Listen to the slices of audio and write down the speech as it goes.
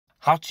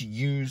How to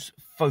use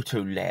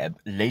PhotoLab.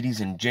 Ladies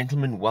and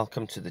gentlemen,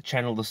 welcome to the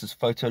channel. This is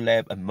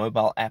PhotoLab, a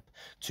mobile app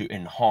to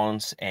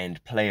enhance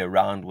and play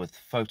around with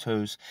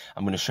photos.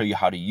 I'm going to show you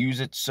how to use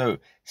it, so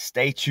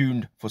stay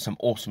tuned for some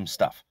awesome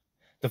stuff.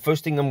 The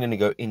first thing I'm going to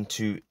go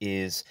into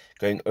is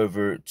going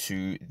over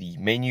to the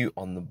menu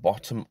on the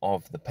bottom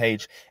of the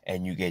page,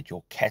 and you get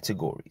your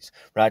categories,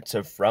 right?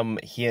 So from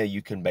here,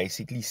 you can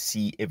basically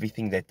see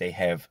everything that they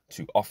have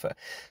to offer,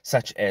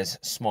 such as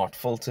smart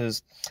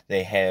filters.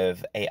 They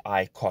have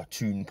AI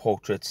cartoon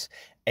portraits,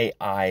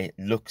 AI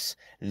looks,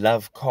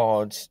 love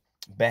cards,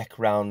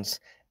 backgrounds,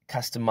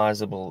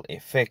 customizable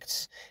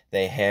effects.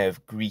 They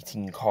have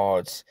greeting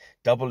cards,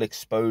 double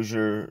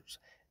exposures,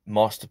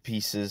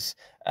 masterpieces.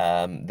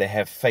 They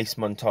have face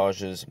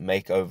montages,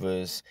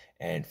 makeovers,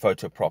 and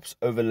photo props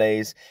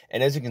overlays.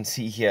 And as you can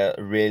see here,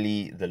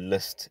 really the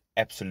list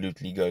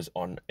absolutely goes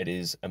on. It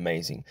is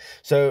amazing.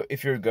 So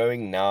if you're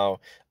going now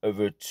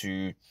over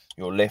to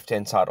your left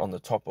hand side on the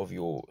top of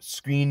your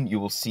screen, you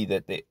will see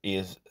that there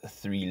is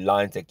 3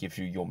 lines that give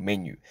you your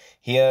menu.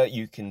 Here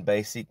you can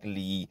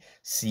basically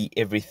see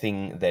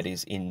everything that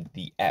is in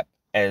the app,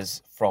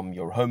 as from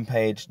your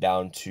homepage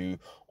down to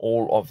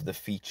all of the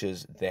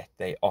features that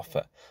they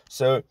offer.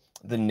 So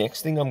the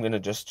next thing I'm going to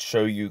just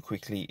show you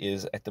quickly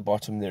is at the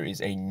bottom there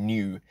is a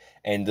new,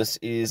 and this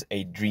is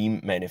a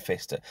dream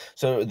manifestor.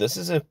 So this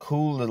is a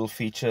cool little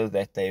feature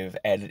that they've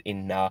added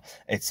in now.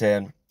 It's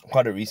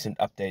quite a recent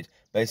update.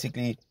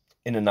 Basically,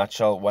 in a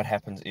nutshell, what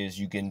happens is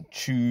you can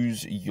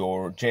choose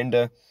your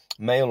gender,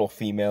 male or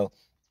female,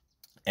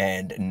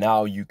 and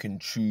now you can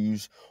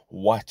choose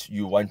what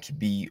you want to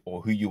be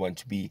or who you want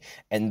to be.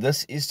 And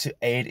this is to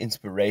aid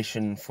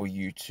inspiration for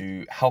you,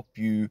 to help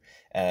you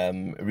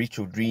reach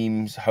your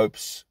dreams,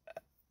 hopes,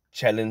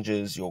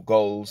 challenges, your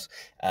goals,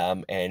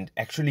 and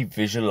actually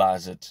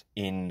visualize it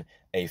in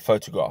a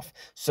photograph.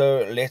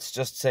 So let's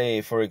just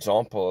say, for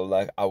example,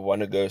 like I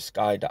want to go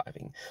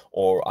skydiving,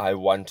 or I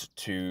want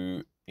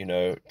to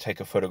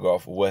take a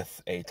photograph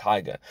with a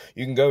tiger.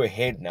 You can go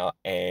ahead now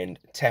and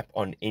tap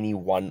on any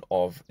one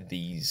of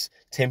these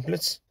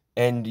templates,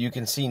 and you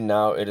can see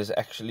now it has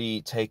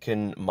actually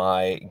taken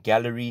my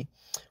gallery,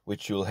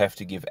 which you'll have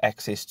to give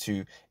access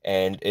to,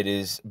 and it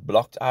is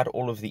blocked out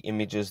all of the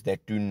images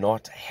that do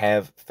not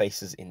have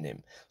faces in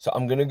them. So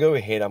I'm going to go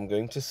ahead, I'm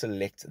going to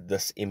select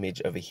this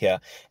image over here,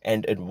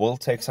 and it will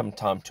take some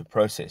time to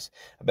process.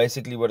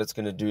 Basically what it's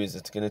going to do is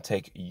it's going to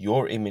take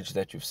your image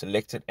that you've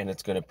selected and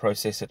it's going to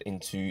process it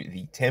into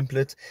the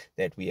template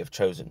that we have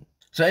chosen.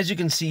 So as you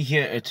can see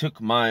here, it took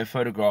my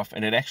photograph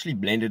and it actually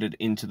blended it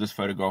into this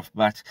photograph,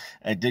 but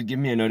it did give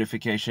me a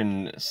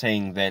notification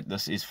saying that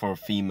this is for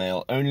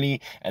female only,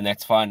 and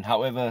that's fine.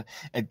 However,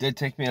 it did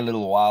take me a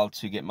little while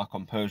to get my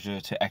composure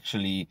to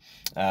actually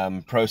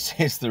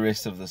process the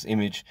rest of this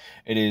image.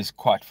 It is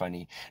quite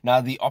funny.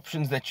 Now, the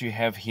options that you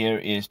have here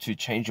is to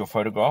change your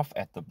photograph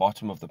at the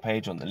bottom of the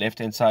page on the left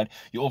hand side.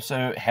 You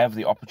also have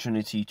the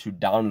opportunity to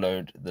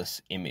download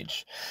this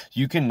image.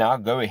 You can now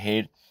go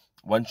ahead,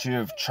 once you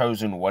have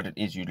chosen what it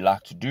is you'd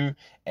like to do,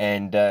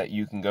 and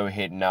you can go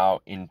ahead now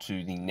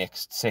into the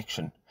next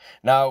section.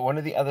 Now, one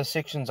of the other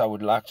sections I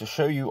would like to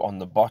show you on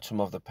the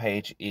bottom of the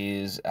page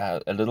is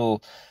a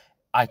little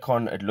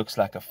icon. It looks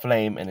like a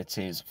flame and it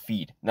says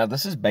feed. Now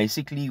this is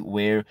basically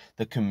where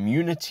the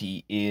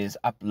community is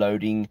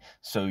uploading,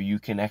 so you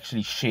can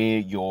actually share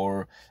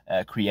your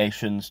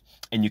creations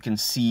and you can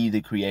see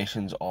the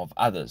creations of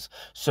others.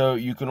 So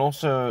you can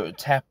also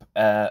tap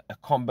a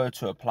combo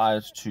to apply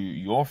it to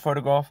your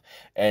photograph,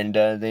 and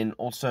then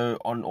also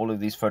on all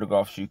of these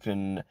photographs you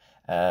can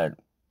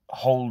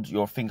hold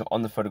your finger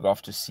on the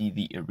photograph to see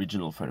the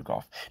original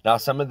photograph. Now,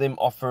 some of them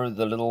offer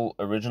the little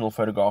original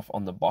photograph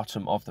on the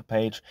bottom of the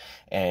page,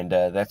 and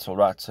that's all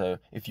right. So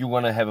if you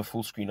want to have a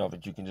full screen of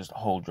it, you can just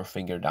hold your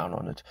finger down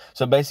on it.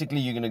 So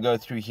basically, you're going to go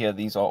through here.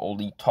 These are all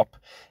the top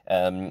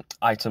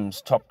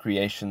items, top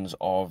creations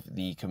of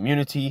the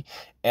community.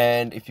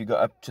 And if you go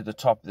up to the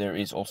top, there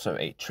is also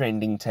a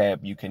trending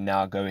tab. You can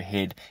now go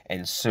ahead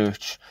and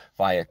search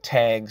via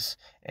tags.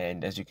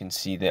 And as you can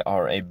see, there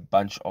are a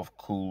bunch of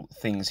cool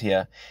things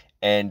here.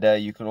 And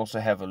you can also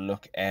have a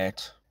look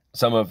at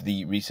some of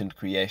the recent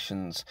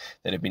creations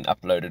that have been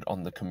uploaded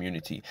on the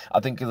community. I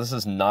think this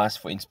is nice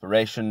for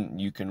inspiration.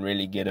 You can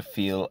really get a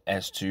feel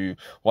as to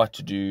what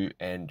to do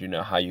and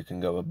how you can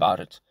go about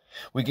it.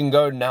 We can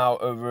go now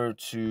over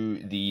to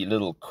the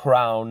little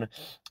crown,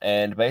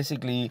 and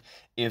basically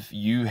if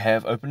you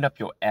have opened up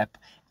your app,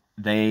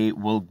 they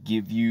will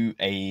give you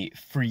a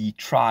free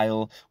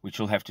trial, which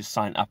you'll have to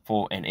sign up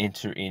for and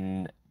enter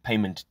in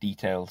payment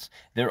details.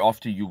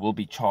 Thereafter, you will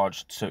be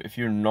charged. So if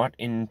you're not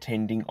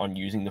intending on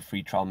using the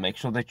free trial, make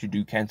sure that you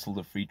do cancel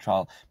the free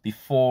trial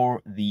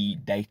before the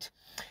date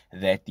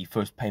that the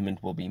first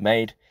payment will be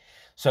made.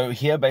 So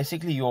here,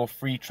 basically, your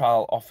free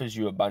trial offers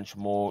you a bunch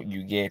more.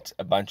 You get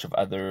a bunch of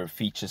other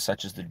features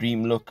such as the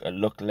Dream Look, a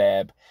Look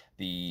Lab,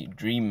 the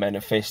Dream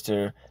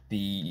Manifestor,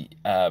 the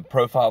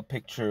profile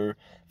picture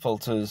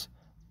filters,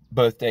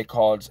 birthday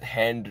cards,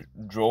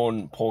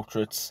 hand-drawn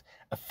portraits,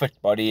 a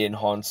fit body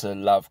enhancer,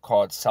 love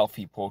cards,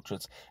 selfie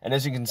portraits, and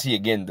as you can see,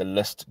 again, the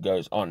list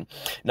goes on.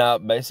 Now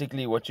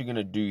basically what you're going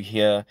to do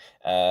here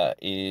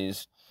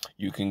is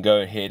you can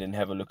go ahead and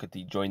have a look at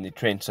the join the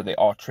trend. So there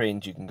are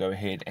trends, you can go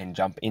ahead and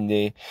jump in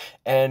there,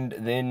 and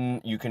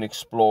then you can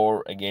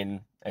explore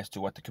again as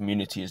to what the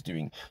community is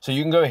doing. So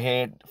you can go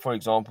ahead, for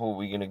example,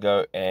 we're going to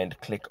go and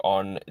click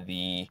on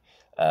the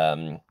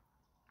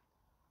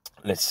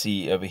let's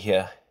see over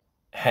here,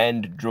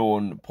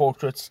 hand-drawn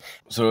portraits.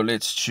 So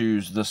let's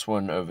choose this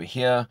one over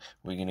here.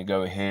 We're going to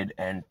go ahead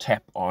and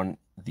tap on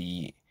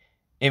the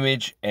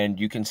image, and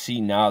you can see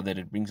now that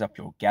it brings up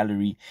your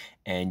gallery,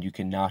 and you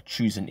can now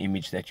choose an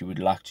image that you would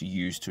like to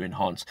use to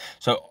enhance.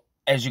 So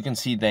as you can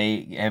see,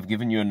 they have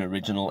given you an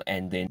original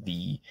and then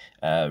the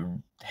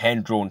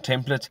hand-drawn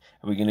template.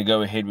 We're going to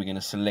go ahead, we're going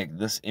to select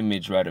this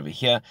image right over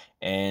here,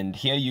 and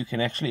here you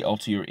can actually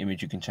alter your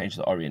image. You can change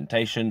the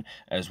orientation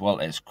as well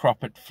as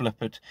crop it,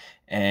 flip it,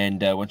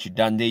 and once you're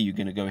done there, you're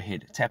going to go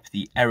ahead, tap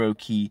the arrow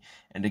key,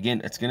 and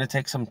again, it's going to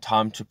take some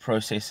time to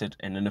process it,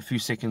 and in a few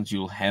seconds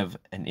you'll have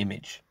an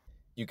image.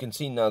 You can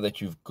see now that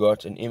you've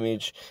got an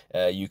image.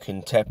 You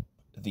can tap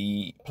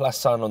the plus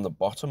sign on the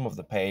bottom of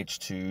the page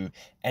to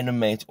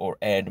animate or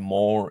add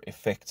more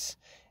effects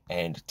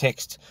and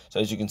text. So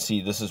as you can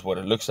see, this is what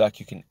it looks like.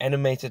 You can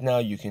animate it now,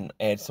 you can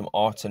add some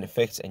arts and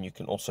effects, and you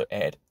can also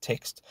add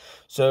text.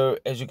 So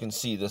as you can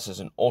see, this is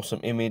an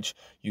awesome image.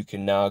 You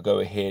can now go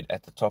ahead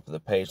at the top of the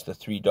page, the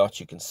three dots,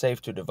 you can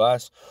save to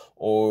device,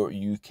 or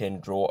you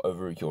can draw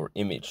over your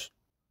image.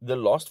 The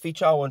last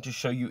feature I want to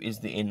show you is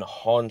the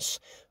enhance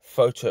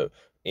photo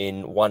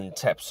in one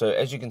tap. So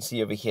as you can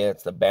see over here,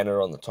 it's the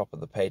banner on the top of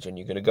the page, and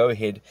you're going to go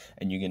ahead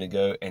and you're going to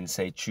go and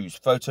say choose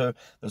photo.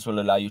 This will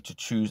allow you to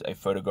choose a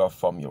photograph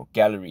from your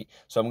gallery.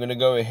 So I'm going to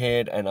go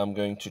ahead and I'm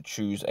going to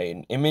choose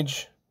an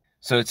image.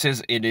 So it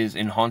says it is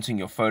enhancing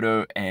your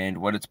photo, and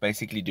what it's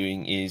basically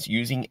doing is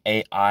using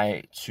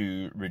AI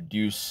to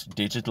reduce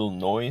digital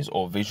noise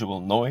or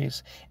visual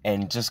noise,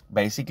 and just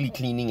basically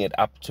cleaning it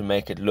up to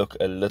make it look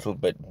a little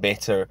bit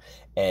better,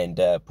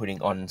 and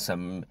putting on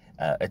some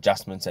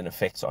adjustments and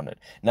effects on it.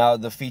 Now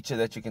the feature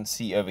that you can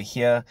see over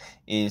here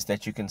is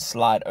that you can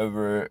slide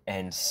over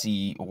and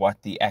see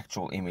what the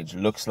actual image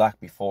looks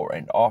like before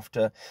and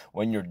after.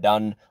 When you're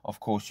done, of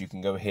course, you can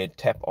go ahead,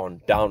 tap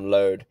on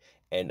download,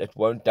 and it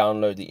won't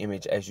download the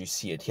image as you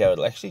see it here.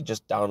 It'll actually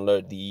just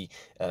download the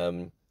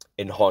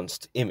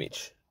enhanced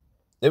image.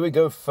 There we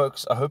go,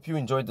 folks. I hope you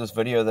enjoyed this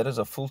video. That is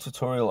a full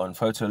tutorial on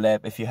PhotoLab.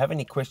 If you have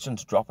any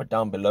questions, drop it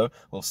down below.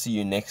 We'll see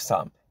you next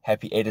time.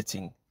 Happy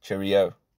editing. Cheerio.